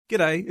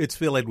G'day, it's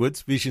Phil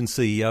Edwards, Vision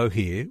CEO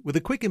here, with a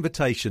quick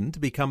invitation to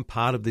become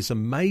part of this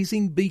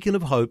amazing beacon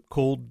of hope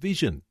called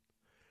Vision.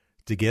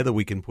 Together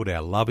we can put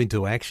our love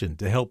into action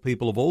to help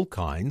people of all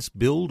kinds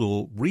build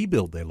or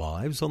rebuild their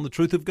lives on the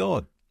truth of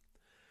God.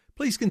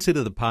 Please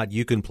consider the part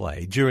you can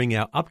play during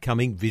our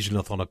upcoming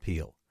Visionathon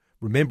appeal,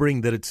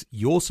 remembering that it's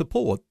your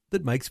support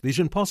that makes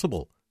Vision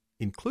possible,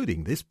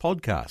 including this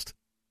podcast.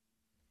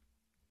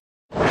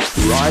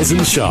 Rise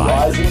and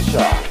Shine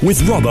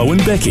with Robbo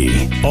and Becky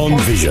on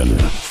Vision.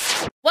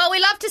 Well,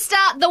 we love to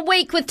start the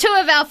week with two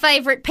of our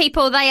favourite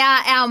people. They are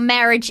our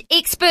marriage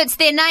experts.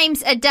 Their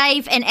names are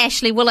Dave and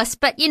Ashley Willis.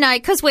 But, you know,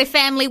 because we're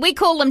family, we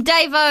call them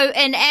Davo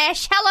and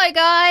Ash. Hello,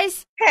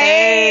 guys.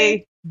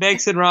 Hey.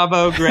 Bex and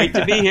Robbo, great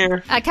to be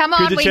here. Come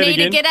on, we need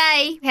again. A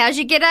g'day. How's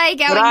your g'day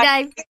going,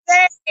 Dave?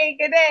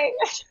 Good day.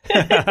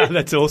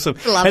 That's awesome.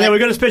 Love and it. then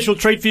we've got a special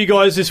treat for you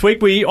guys this week.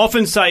 We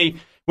often say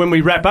when we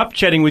wrap up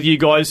chatting with you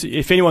guys,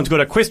 if anyone's got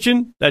a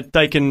question that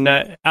they can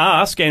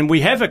ask, and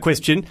we have a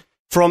question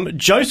from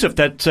Joseph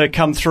that's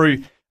come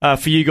through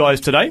for you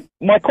guys today.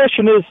 My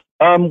question is,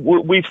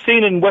 we've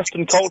seen in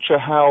Western culture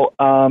how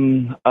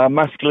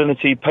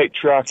masculinity,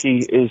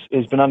 patriarchy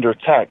has been under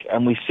attack,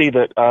 and we see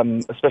that,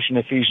 especially in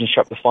Ephesians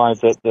chapter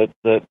 5, that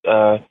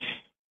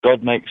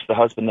God makes the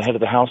husband the head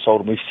of the household,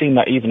 and we've seen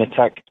that even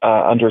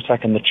under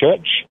attack in the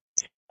church.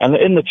 And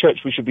in the church,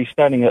 we should be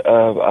standing as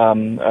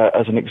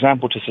an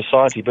example to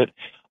society. But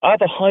are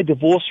the high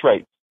divorce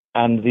rates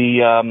and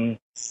the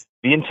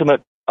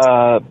intimacy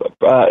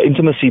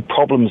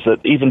problems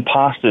that even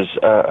pastors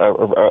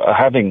are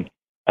having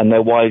and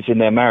their wives in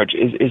their marriage,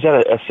 is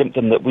that a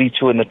symptom that we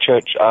too in the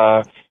church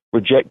are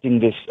rejecting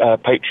this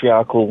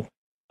patriarchal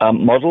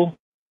model,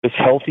 this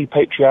healthy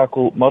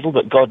patriarchal model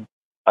that God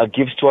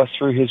gives to us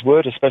through his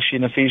word, especially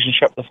in Ephesians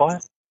chapter 5?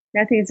 I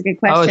think it's a good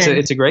question. Oh,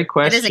 it's a great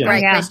question. It is a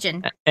great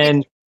question.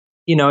 And,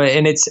 you know,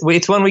 and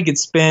it's one we could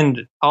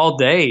spend all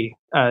day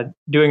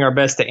doing our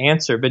best to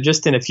answer. But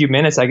just in a few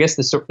minutes, I guess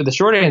the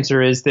short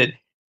answer is that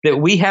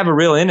we have a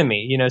real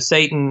enemy. You know,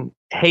 Satan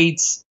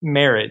hates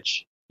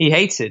marriage. He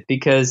hates it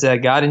because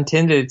God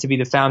intended it to be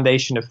the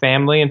foundation of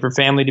family and for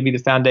family to be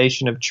the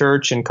foundation of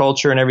church and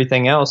culture and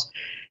everything else.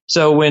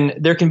 So when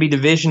there can be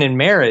division in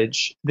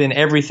marriage, then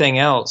everything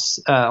else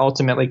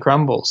ultimately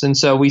crumbles. And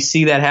so we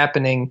see that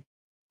happening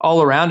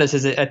all around us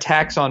as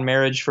attacks on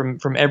marriage from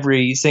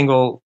every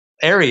single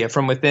area,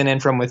 from within and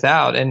from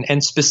without.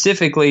 And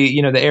specifically,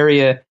 you know, the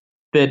area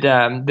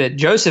that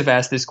Joseph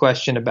asked this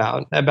question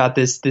about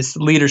this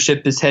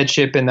leadership, this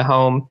headship in the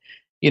home.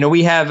 You know,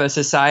 we have a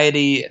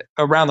society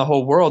around the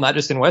whole world, not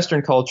just in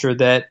Western culture,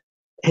 that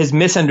has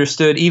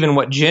misunderstood even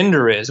what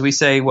gender is. We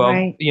say, well,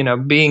 Right. You know,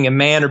 being a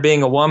man or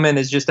being a woman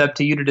is just up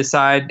to you to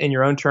decide in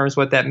your own terms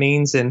what that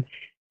means. And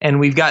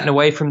we've gotten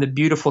away from the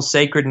beautiful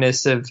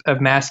sacredness of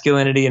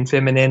masculinity and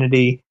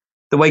femininity.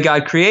 The way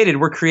God created,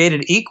 we're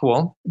created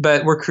equal,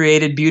 but we're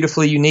created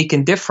beautifully unique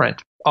and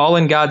different, all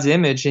in God's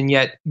image and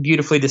yet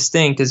beautifully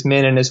distinct as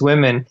men and as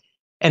women.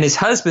 And as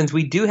husbands,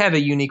 we do have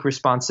a unique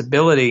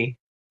responsibility,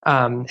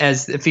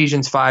 as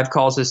Ephesians 5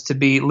 calls us to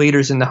be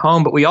leaders in the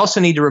home. But we also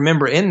need to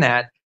remember in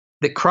that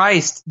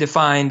Christ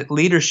defined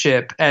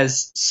leadership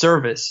as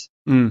service.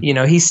 You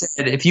know, he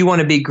said, if you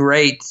want to be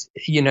great,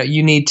 you know,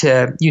 you need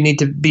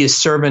to be a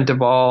servant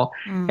of all.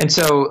 And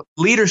so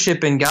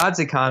leadership in God's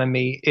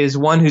economy is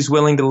one who's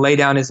willing to lay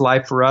down his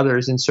life for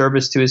others in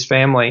service to his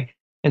family.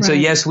 And so,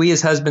 yes, we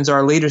as husbands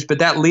are leaders, but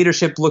that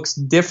leadership looks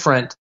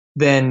different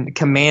than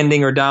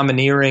commanding or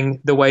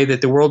domineering the way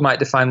that the world might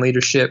define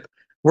leadership.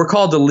 We're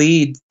called to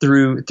lead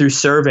through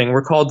serving.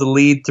 We're called to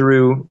lead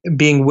through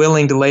being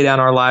willing to lay down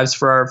our lives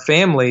for our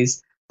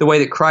families the way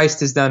that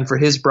Christ has done for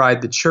his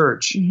bride, the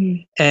church.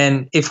 Mm-hmm.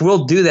 And if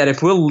we'll do that,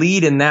 if we'll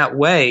lead in that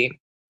way,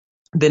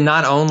 then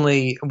not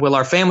only will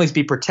our families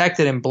be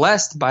protected and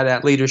blessed by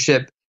that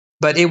leadership,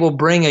 but it will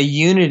bring a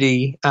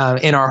unity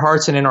in our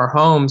hearts and in our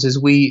homes as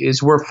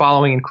we're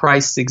following in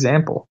Christ's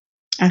example.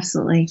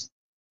 Absolutely.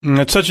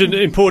 It's such an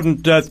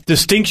important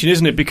distinction,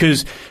 isn't it?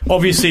 Because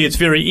obviously it's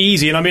very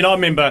easy. And I mean, I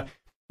remember,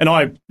 and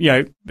I, you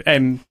know,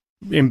 am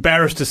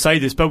embarrassed to say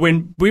this, but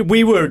when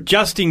we were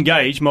just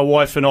engaged, my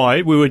wife and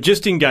I, we were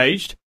just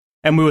engaged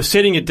and we were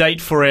setting a date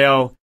for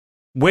our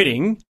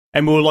wedding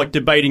and we were like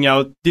debating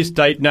this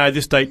date, no,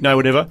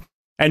 whatever.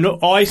 And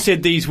I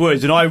said these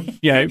words, and I,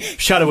 you know,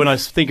 shudder when I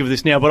think of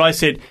this now, but I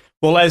said,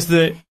 well, as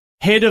the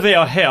head of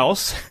our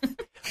house,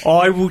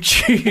 I will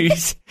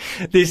choose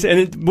this.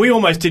 And we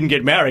almost didn't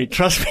get married.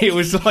 Trust me. It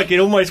was like, it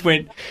almost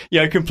went, you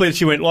know, completely.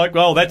 She went like,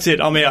 oh, that's it.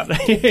 I'm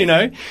out, you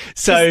know.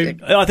 So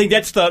I think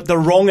that's the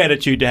wrong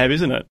attitude to have,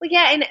 isn't it? Well,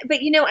 yeah.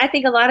 But, you know, I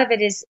think a lot of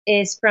it is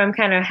from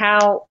kind of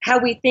how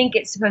we think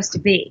it's supposed to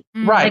be.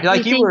 Right.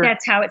 Like we think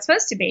that's how it's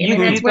supposed to be. I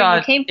mean, that's where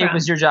you came from. It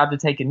was your job to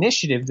take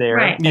initiative there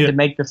Right. and to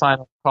make the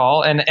final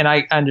call. And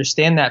I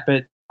understand that.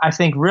 But I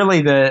think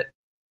really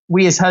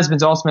we as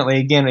husbands, ultimately,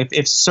 again,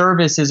 if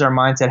service is our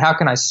mindset, how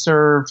can I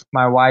serve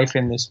my wife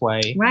in this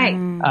way? Right.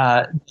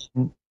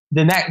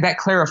 Then that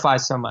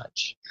clarifies so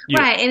much.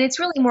 Right. And it's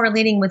really more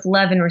leading with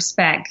love and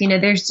respect. You know,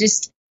 there's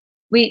just,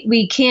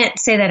 we can't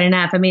say that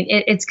enough. I mean,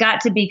 it's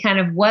got to be kind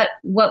of what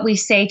we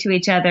say to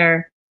each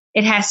other.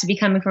 It has to be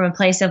coming from a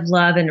place of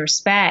love and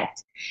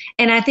respect.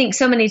 And I think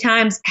so many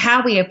times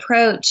how we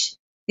approach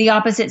the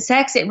opposite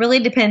sex, it really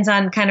depends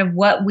on kind of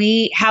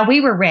how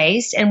we were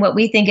raised and what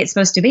we think it's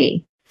supposed to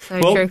be. So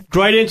well, true.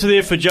 Great answer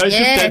there for Joseph.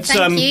 Yeah,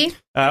 thank you.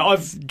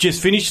 I've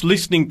just finished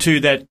listening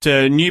to that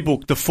new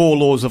book, The 4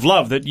 Laws of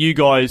Love, that you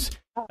guys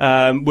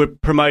were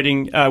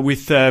promoting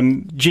with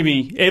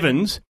Jimmy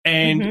Evans.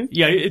 And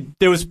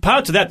there was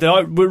parts of that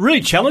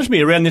really challenged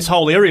me around this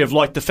whole area of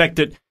like the fact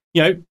that,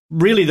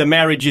 really the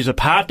marriage is a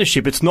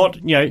partnership. It's not,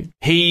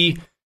 he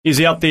is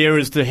out there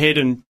as the head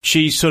and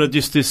she's sort of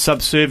just this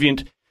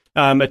subservient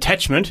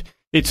attachment.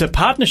 It's a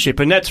partnership,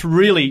 and that's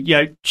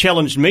really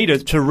challenged me to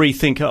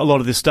rethink a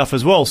lot of this stuff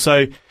as well.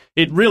 So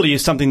it really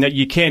is something that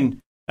you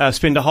can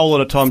spend a whole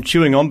lot of time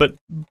chewing on. But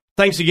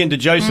thanks again to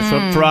Joseph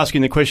for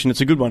asking the question.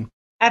 It's a good one.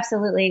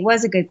 Absolutely. It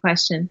was a good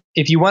question.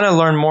 If you want to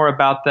learn more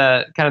about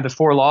the kind of the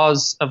 4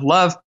 laws of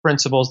love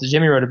principles that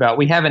Jimmy wrote about,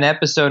 we have an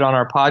episode on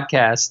our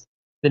podcast,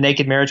 the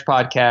Naked Marriage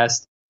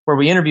Podcast, where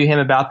we interview him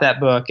about that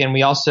book. And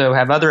we also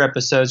have other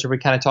episodes where we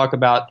kind of talk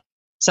about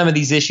some of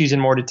these issues in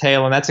more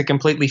detail, and that's a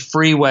completely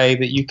free way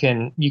that you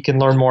can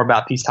learn more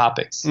about these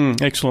topics.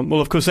 Excellent. Well,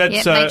 of course,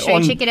 that's make sure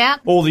on you check it out.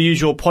 All the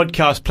usual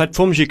podcast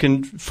platforms. You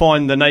can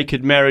find the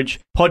Naked Marriage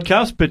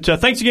Podcast. But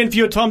thanks again for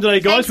your time today,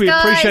 guys. We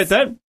appreciate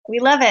that. We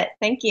love it.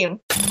 Thank you.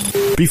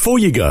 Before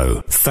you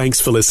go, thanks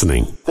for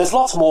listening. There's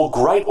lots more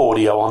great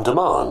audio on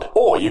demand,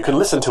 or you can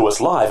listen to us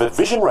live at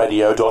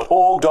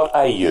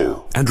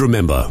visionradio.org.au. And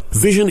remember,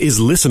 Vision is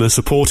listener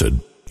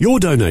supported. Your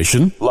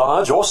donation,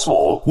 large or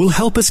small, will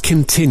help us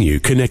continue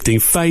connecting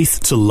faith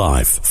to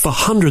life for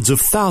hundreds of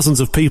thousands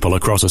of people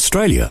across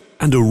Australia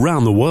and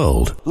around the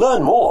world.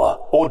 Learn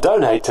more or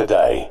donate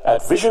today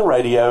at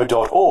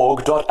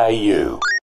visionradio.org.au.